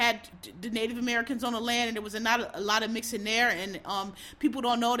 you had the Native Americans on the land, and there was not a lot of mixing there. And people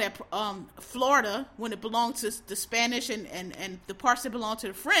don't know that Florida, when it belonged to the Spanish and the parts that belonged to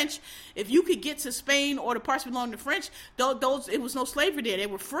the French, if you could get to Spain or the parts that belonged to the French, those it was no slavery there. They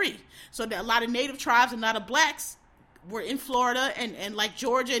were free. So that a lot of Native tribes and a lot of blacks were in Florida and like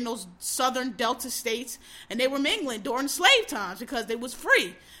Georgia and those southern Delta states, and they were mingling during slave times because they was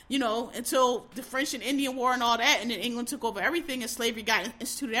free, until the French and Indian War and all that, and then England took over everything and slavery got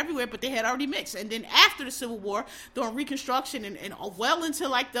instituted everywhere, but they had already mixed. And then after the Civil War, during Reconstruction and well into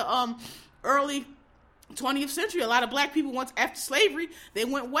like the early 20th century, a lot of black people, once after slavery, they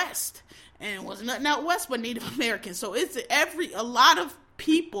went west, and it wasn't nothing out west but Native Americans. So a lot of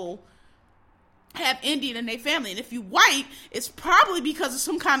people have Indian in their family, and if you white, it's probably because of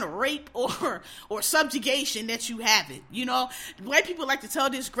some kind of rape or subjugation that you have it. White people like to tell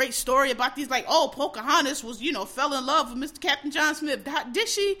this great story about these, like, oh, Pocahontas was, fell in love with Mr. Captain John Smith. Did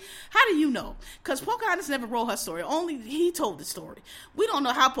she? How do you know? Because Pocahontas never wrote her story. Only he told the story. We don't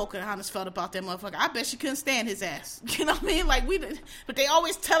know how Pocahontas felt about that motherfucker. I bet she couldn't stand his ass. You know what I mean? Like, but they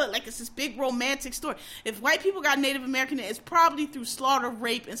always tell it like it's this big romantic story. If white people got Native American, it's probably through slaughter,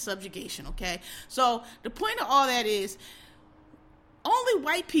 rape, and subjugation. Okay. So the point of all that is, only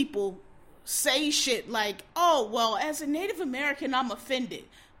white people say shit like, oh, well, as a Native American, I'm offended.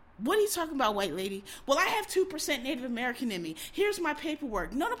 What are you talking about, white lady? Well, I have 2% Native American in me. Here's my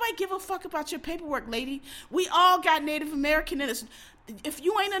paperwork. Nobody give a fuck about your paperwork, lady. We all got Native American in us. If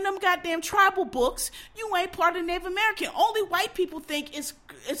you ain't in them goddamn tribal books, you ain't part of Native American. Only white people think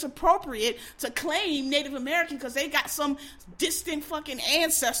it's appropriate to claim Native American because they got some distant fucking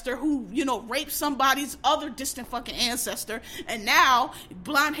ancestor who, raped somebody's other distant fucking ancestor, and now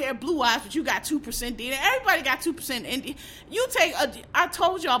blonde hair, blue eyes, but you got 2% DNA. Everybody got 2% Indian. I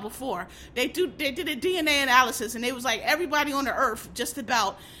told y'all before, they did a DNA analysis, and they was like, everybody on the earth just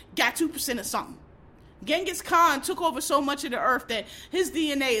about got 2% of something. Genghis Khan took over so much of the earth that his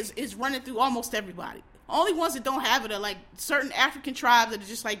DNA is running through almost everybody. Only ones that don't have it are like certain African tribes that have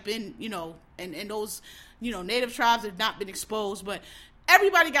just like been, and those, native tribes that have not been exposed. But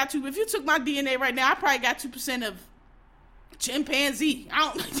everybody got 2%. If you took my DNA right now, I probably got 2% of chimpanzee.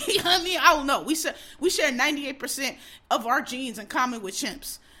 I don't know. We share 98% of our genes in common with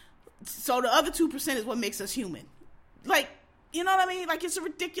chimps. So the other 2% is what makes us human. Like, you know what I mean? Like, it's a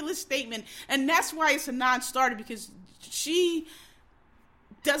ridiculous statement. And that's why it's a non-starter, because she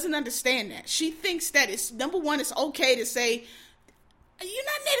doesn't understand that. She thinks that it's, number one, it's okay to say, you're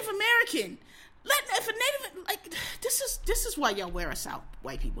not Native American. This is why y'all wear us out,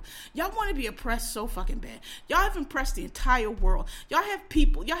 white people. Y'all want to be oppressed so fucking bad. Y'all have oppressed the entire world. Y'all have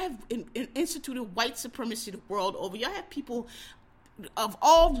instituted white supremacy the world over. Y'all have people of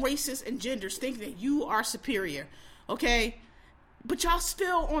all races and genders thinking that you are superior. Okay? But y'all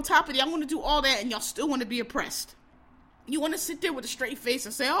still, on top of it, y'all want to do all that, and y'all still want to be oppressed. You want to sit there with a straight face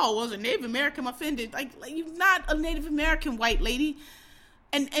and say, oh, well, as a Native American, I'm offended. Like you're not a Native American, white lady.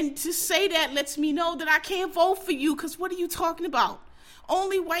 And to say that lets me know that I can't vote for you, because what are you talking about?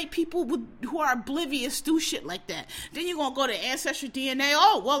 Only white people who are oblivious do shit like that. Then you're going to go to Ancestry DNA.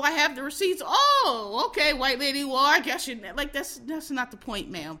 Oh, well, I have the receipts. Oh, okay, white lady. Well, I guess you're... Like, that's not the point,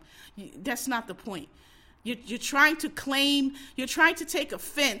 ma'am. That's not the point. You're trying to claim, you're trying to take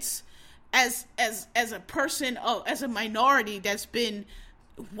offense as a person, as a minority that's been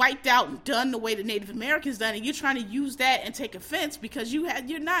wiped out and done the way the Native Americans done, and you're trying to use that and take offense because you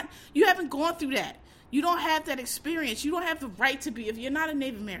haven't gone through that. You don't have that experience. You don't have the right to be, if you're not a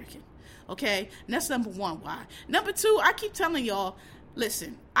Native American. Okay? And that's number one, why. Number two, I keep telling y'all,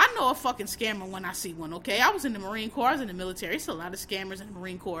 listen, I know a fucking scammer when I see one, okay? I was in the Marine Corps, I was in the military. It's a lot of scammers in the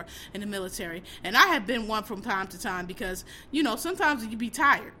Marine Corps and the military. And I have been one from time to time because, sometimes you be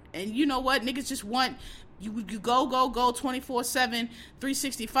tired. And you know what? Niggas just want You go 24/7,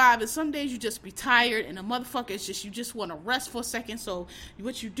 365, and some days you just be tired, and a motherfucker is just, you just want to rest for a second. So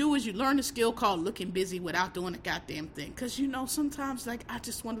what you do is you learn a skill called looking busy without doing a goddamn thing. Because, you know, sometimes, like, I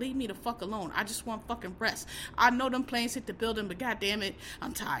just want to leave me the fuck alone. I just want fucking rest. I know them planes hit the building, but goddamn it,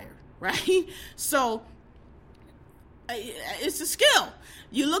 I'm tired, right? So it's a skill.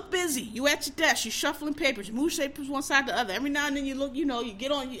 You look busy. You at your desk. You shuffling papers. You move papers one side to the other. Every now and then you look, you know, you get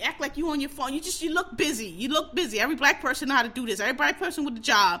on, you act like you on your phone. You look busy. You look busy. Every black person know how to do this. Every black person with a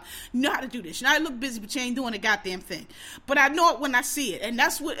job, you know how to do this. You know how to look busy, but you ain't doing a goddamn thing. But I know it when I see it. And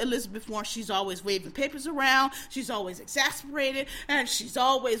that's what Elizabeth Warren, she's always waving papers around. She's always exasperated. And she's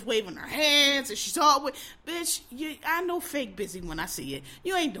always waving her hands. And she's always, bitch, I know fake busy when I see it.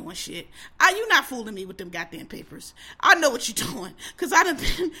 You ain't doing shit. You not fooling me with them goddamn papers. I know what you're doing. Because I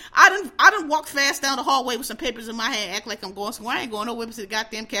done walk fast down the hallway with some papers in my hand, act like I'm going somewhere. I ain't going nowhere to the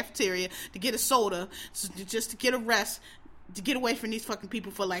goddamn cafeteria to get a soda, just to get a rest, to get away from these fucking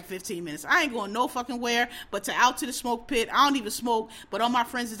people for like 15 minutes. I ain't going no fucking where, but out to the smoke pit. I don't even smoke, but all my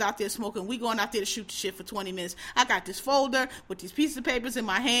friends is out there smoking. We going out there to shoot the shit for 20 minutes. I got this folder with these pieces of papers in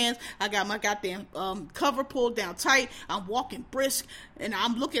my hands. I got my goddamn cover pulled down tight. I'm walking brisk, and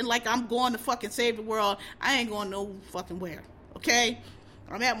I'm looking like I'm going to fucking save the world. I ain't going no fucking where, okay?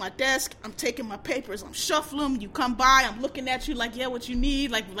 I'm at my desk, I'm taking my papers, I'm shuffling them, you come by, I'm looking at you like, yeah, what you need,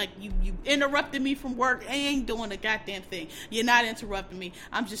 like you interrupted me from work, I ain't doing a goddamn thing. You're not interrupting me,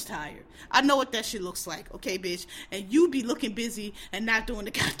 I'm just tired. I know what that shit looks like, okay, bitch? And you be looking busy and not doing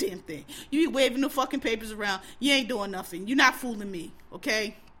the goddamn thing. You be waving the fucking papers around, you ain't doing nothing, you're not fooling me,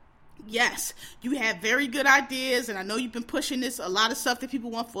 okay? Yes, you have very good ideas, and I know you've been pushing this, a lot of stuff that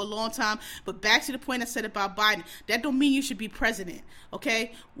people want for a long time, but back to the point I said about Biden, that don't mean you should be president,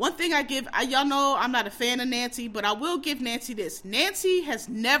 okay? One thing y'all know I'm not a fan of Nancy, but I will give Nancy this. Nancy has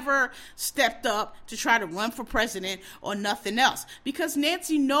never stepped up to try to run for president or nothing else, because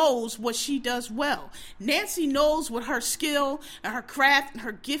Nancy knows what she does well. Nancy knows what her skill and her craft and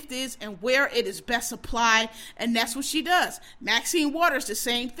her gift is and where it is best applied, and that's what she does. Maxine Waters, the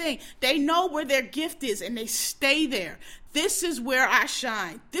same thing. They know where their gift is, and they stay there. This is where I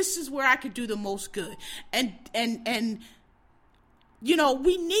shine. This is where I could do the most good. And you know,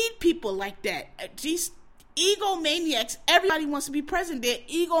 we need people like that. These egomaniacs, everybody wants to be president. They're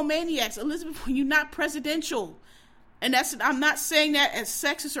egomaniacs. Elizabeth, you're not presidential. And I'm not saying that as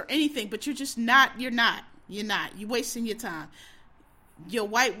sexist or anything, but you're just not, you're not. You're wasting your time. You're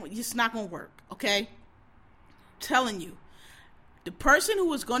white, it's not going to work, okay? I'm telling you. The person who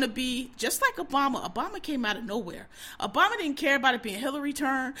was going to be, just like Obama came out of nowhere. Obama didn't care about it being Hillary's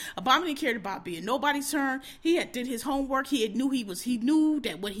turn. Obama didn't care about being nobody's turn. He did his homework. He knew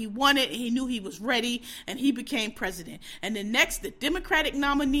that what he wanted, and he knew he was ready, and he became president. And the Democratic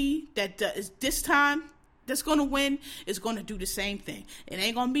nominee that is this time that's going to win is going to do the same thing. It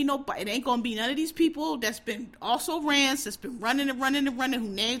ain't going to be nobody. It ain't going to be none of these people that's been also rans, that's been running, who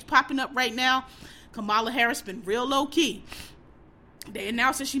names popping up right now. Kamala Harris been real low key. They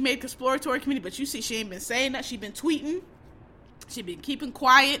announced that she made the exploratory committee, but you see she ain't been saying that. She been tweeting. She been keeping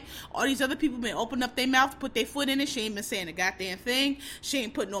quiet. All these other people been opening up their mouth to put their foot in it. She ain't been saying a goddamn thing. She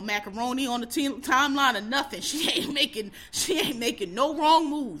ain't putting no macaroni on the timeline or nothing. She ain't making no wrong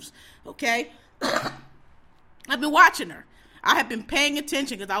moves. Okay? I've been watching her. I have been paying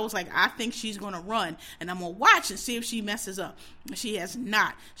attention because I was like, I think she's going to run, and I'm going to watch and see if she messes up. She has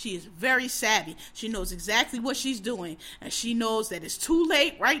not. She is very savvy. She knows exactly what she's doing, and she knows that it's too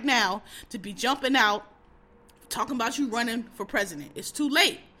late right now to be jumping out talking about you running for president. It's too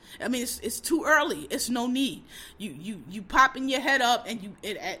late. I mean, it's too early. It's no need. You popping your head up and you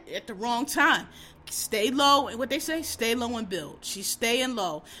at the wrong time. Stay low, and what they say, stay low and build. She's staying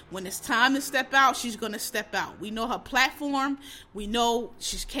low. When it's time to step out, she's going to step out. We know her platform. We know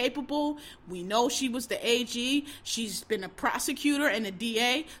she's capable. We know she was the AG. She's been a prosecutor and a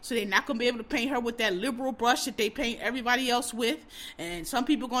DA, so they're not going to be able to paint her with that liberal brush that they paint everybody else with. And some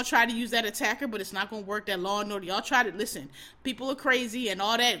people are going to try to use that attack her, but it's not going to work. That law and order. Y'all try to listen. People are crazy and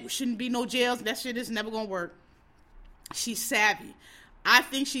all that. Shouldn't be no jails. That shit is never going to work. She's savvy. I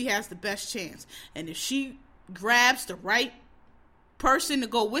think she has the best chance. And if she grabs the right person to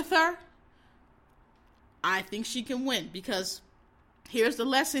go with her, I think she can win. Because here's the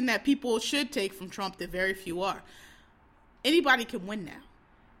lesson that people should take from Trump that very few are. Anybody can win now.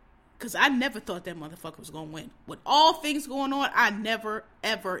 Because I never thought that motherfucker was going to win. With all things going on, I never,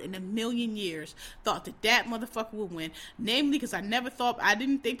 ever in a million years thought that motherfucker would win. Namely, because I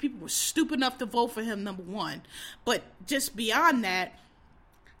didn't think people were stupid enough to vote for him, number one. But just beyond that,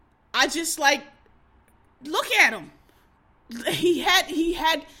 I just look at him. He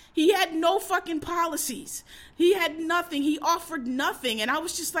had no fucking policies. He had nothing. He offered nothing. And I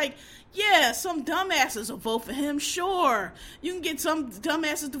was just like, yeah, some dumbasses will vote for him. Sure. You can get some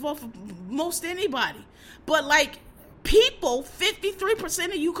dumbasses to vote for most anybody. But like, people, 53%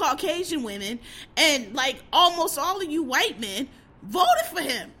 of you Caucasian women and like almost all of you white men voted for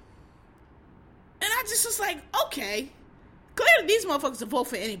him. And I just was like, okay, clearly these motherfuckers will vote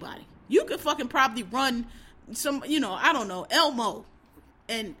for anybody. You could fucking probably run some, I don't know, Elmo,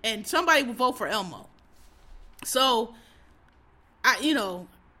 and somebody will vote for Elmo. So,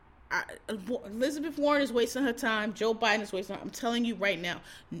 Elizabeth Warren is wasting her time. Joe Biden is wasting her time. I'm telling you right now,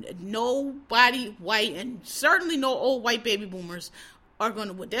 nobody white, and certainly no old white baby boomers are going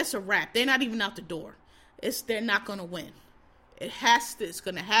to win. That's a wrap. They're not even out the door. They're not going to win. It's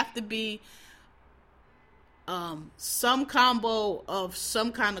going to have to be some combo of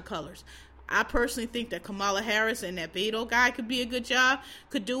some kind of colors. I personally think that Kamala Harris and that Beto guy could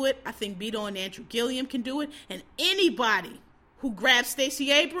do it. I think Beto and Andrew Gilliam can do it. And anybody who grabs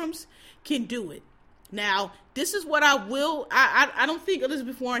Stacey Abrams can do it. Now, this is what I don't think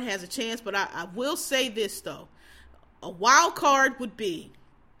Elizabeth Warren has a chance, but I will say this, though. A wild card would be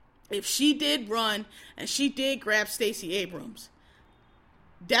if she did run and she did grab Stacey Abrams.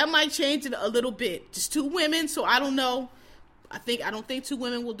 That might change it a little bit. Just two women, so I don't know. I don't think two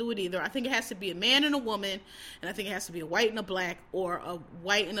women will do it either. I think it has to be a man and a woman, and I think it has to be a white and a black, or a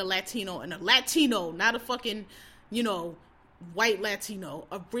white and a Latino, not a fucking, white Latino,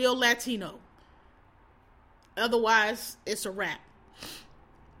 a real Latino. Otherwise, it's a wrap.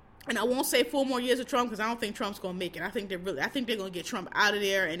 And I won't say 4 more years of Trump, because I don't think Trump's going to make it. I think they're going to get Trump out of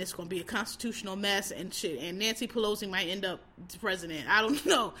there, and it's going to be a constitutional mess and shit. And Nancy Pelosi might end up president. I don't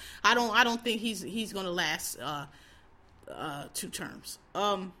know. I don't think he's going to last 2 terms.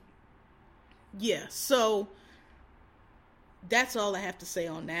 Yeah, so that's all I have to say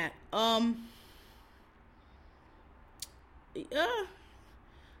on that.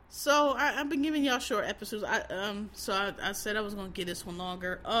 So I've been giving y'all short episodes. I said I was gonna get this one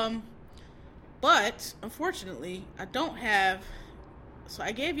longer. But unfortunately, I don't have. So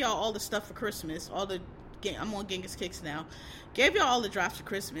I gave y'all all the stuff for Christmas. I'm on Genghis Kicks now. Gave y'all all the drops for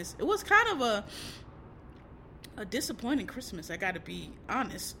Christmas. It was kind of a disappointing Christmas, I gotta be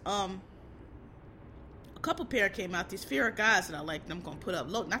honest. A couple pair came out, these Fear of Gods that I like, I'm gonna put up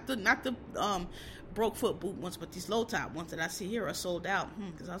low, not the broke foot boot ones, but these low top ones that I see here are sold out,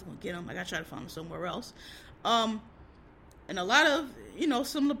 because I was gonna get them. I gotta try to find them somewhere else. And a lot of,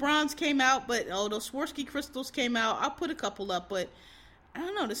 some LeBrons came out, but those Swarovski crystals came out. I'll put a couple up, but I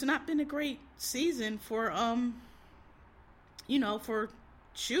don't know, this has not been a great season for for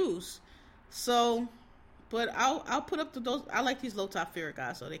shoes. So, but I'll put up those. I like these low top Fear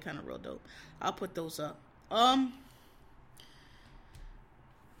guys, so they kind of real dope. I'll put those up.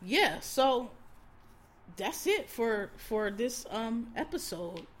 Yeah, so that's it for this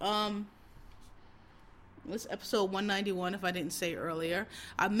episode. This episode 191, if I didn't say earlier.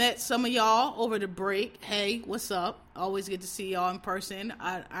 I met some of y'all over the break. Hey, what's up? Always good to see y'all in person.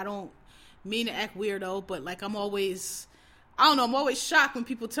 I don't mean to act weirdo, but like I'm always shocked when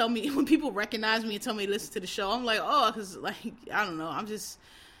people recognize me and tell me to listen to the show. I'm like, oh, because like, I don't know. I'm just,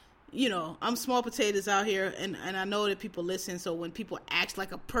 I'm small potatoes out here, and I know that people listen. So when people act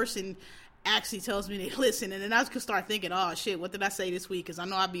like a person actually tells me they listen, and then I could start thinking, oh shit, what did I say this week? Because I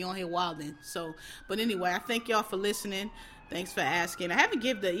know I'll be on here wilding. So, but anyway, I thank y'all for listening. Thanks for asking. I haven't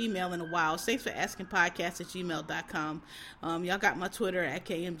given the email in a while. Thanks for asking podcast@gmail.com. Y'all got my Twitter at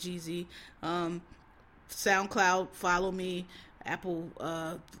KMGZ. SoundCloud, follow me. Apple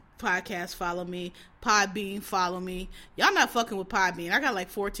Podcast, follow me. Podbean, follow me. Y'all not fucking with Podbean. I got like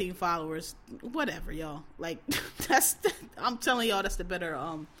 14 followers. Whatever, y'all. Like, I'm telling y'all that's the better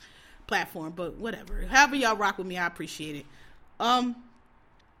platform, but whatever. However y'all rock with me, I appreciate it.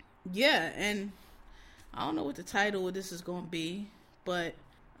 Yeah, and I don't know what the title of this is going to be, but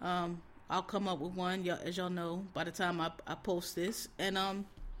I'll come up with one, as y'all know, by the time I post this. And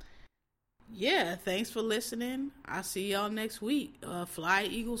yeah, thanks for listening. I'll see y'all next week. Fly,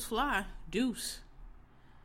 Eagles, fly. Deuce.